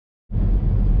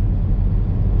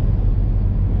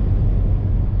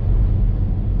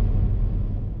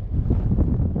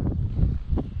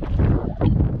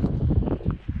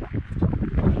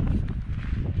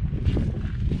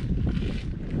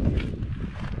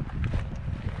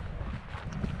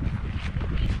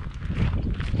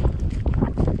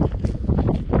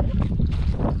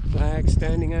flag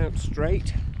standing out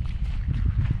straight.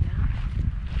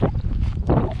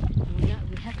 Yeah.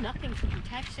 We have nothing for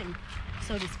protection,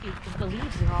 so to speak, because the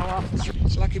leaves are all off.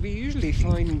 It's like we usually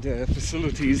find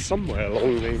facilities somewhere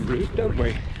along the route, don't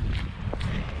we?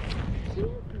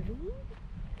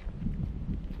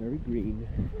 Very green.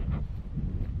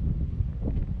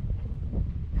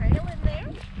 Tidal in there?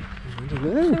 I don't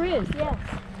know. There is, yes.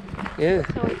 Yeah.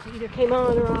 So it either came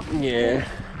on or off. Yeah.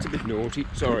 It's a bit naughty.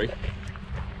 Sorry.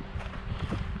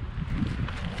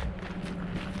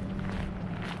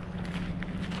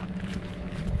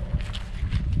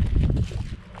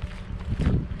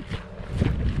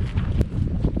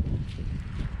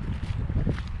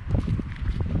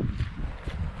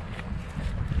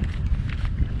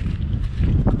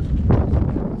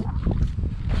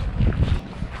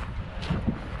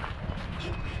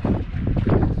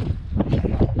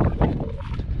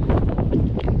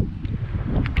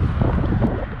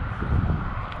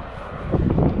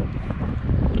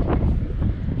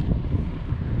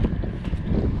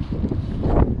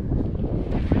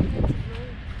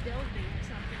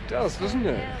 It does, doesn't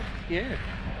it? Yeah.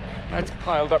 That's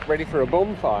piled up ready for a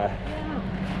bonfire. Yeah.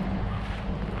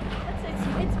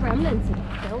 It's remnants of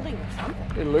a building or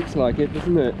something. It looks like it,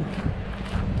 doesn't it?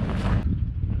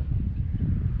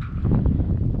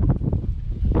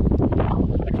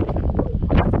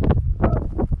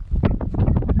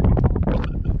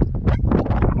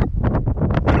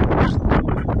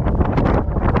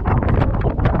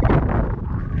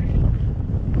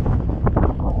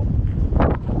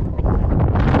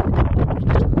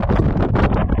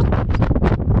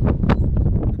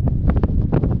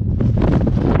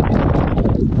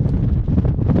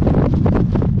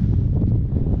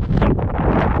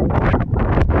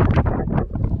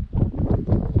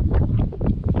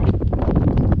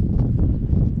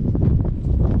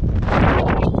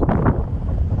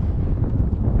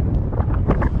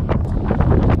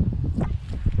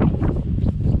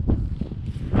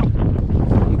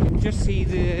 Just see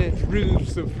the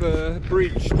roofs of the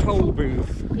bridge toll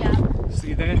booth. Yeah.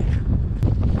 See there?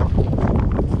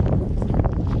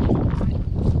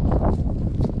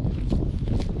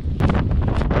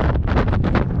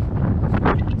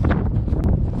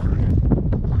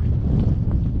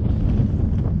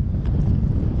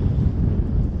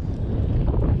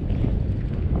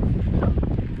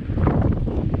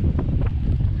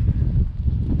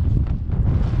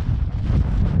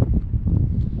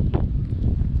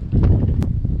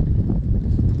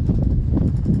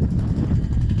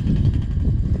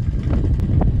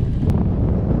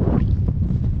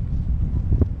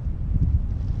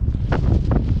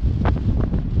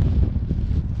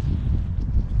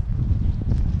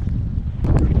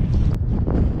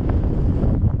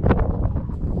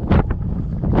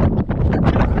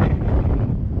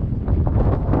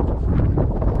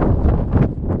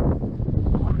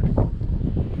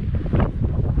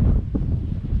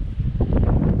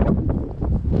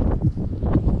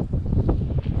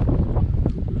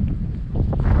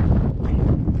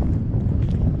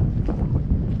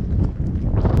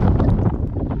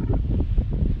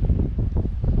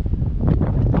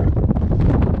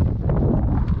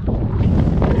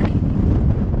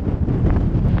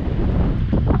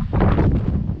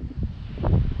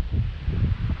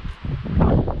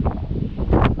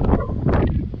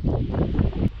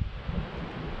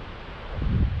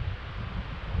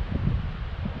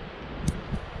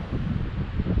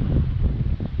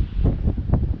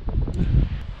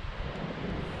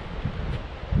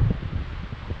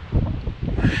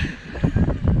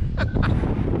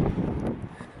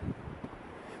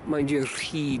 Mind your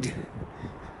heed.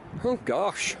 Oh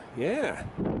gosh, yeah.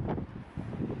 Have a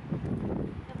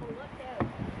look out.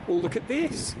 Oh, look at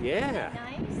this. Yeah.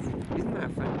 Nice. Isn't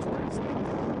that fantastic?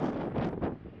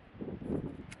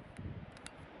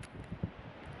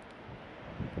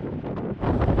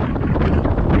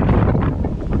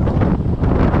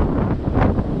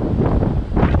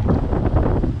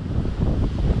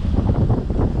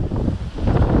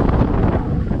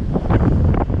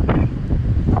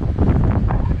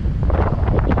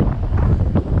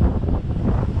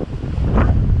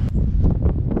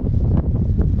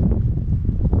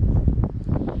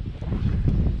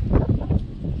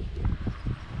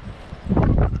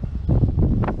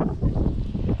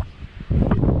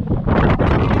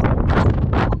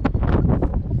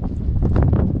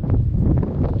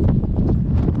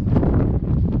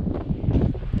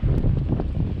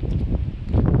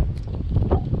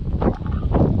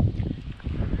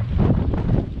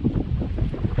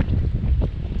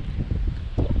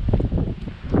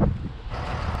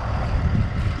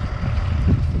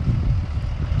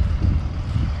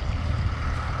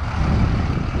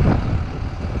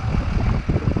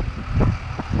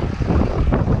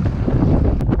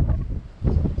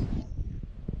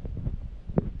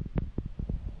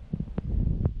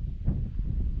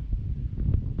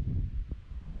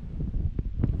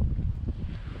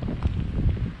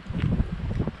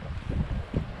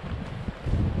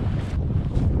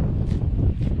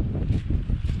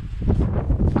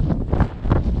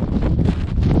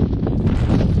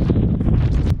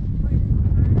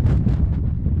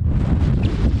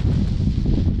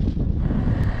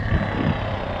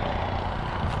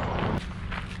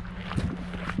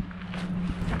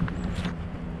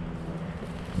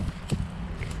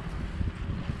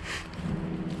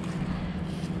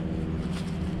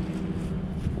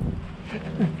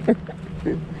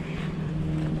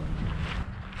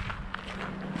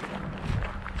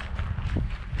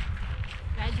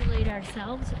 Congratulate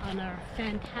ourselves on our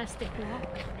fantastic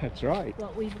walk, That's right.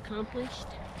 what we've accomplished.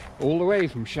 All the way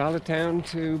from Charlottetown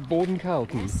to Borden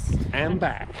Carleton and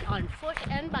back. On foot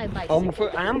and by bicycle. On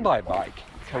foot and by bike.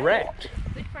 Correct.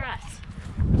 Good for us.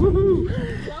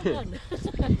 Woohoo! Well done.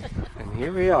 And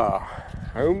here we are.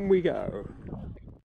 Home we go.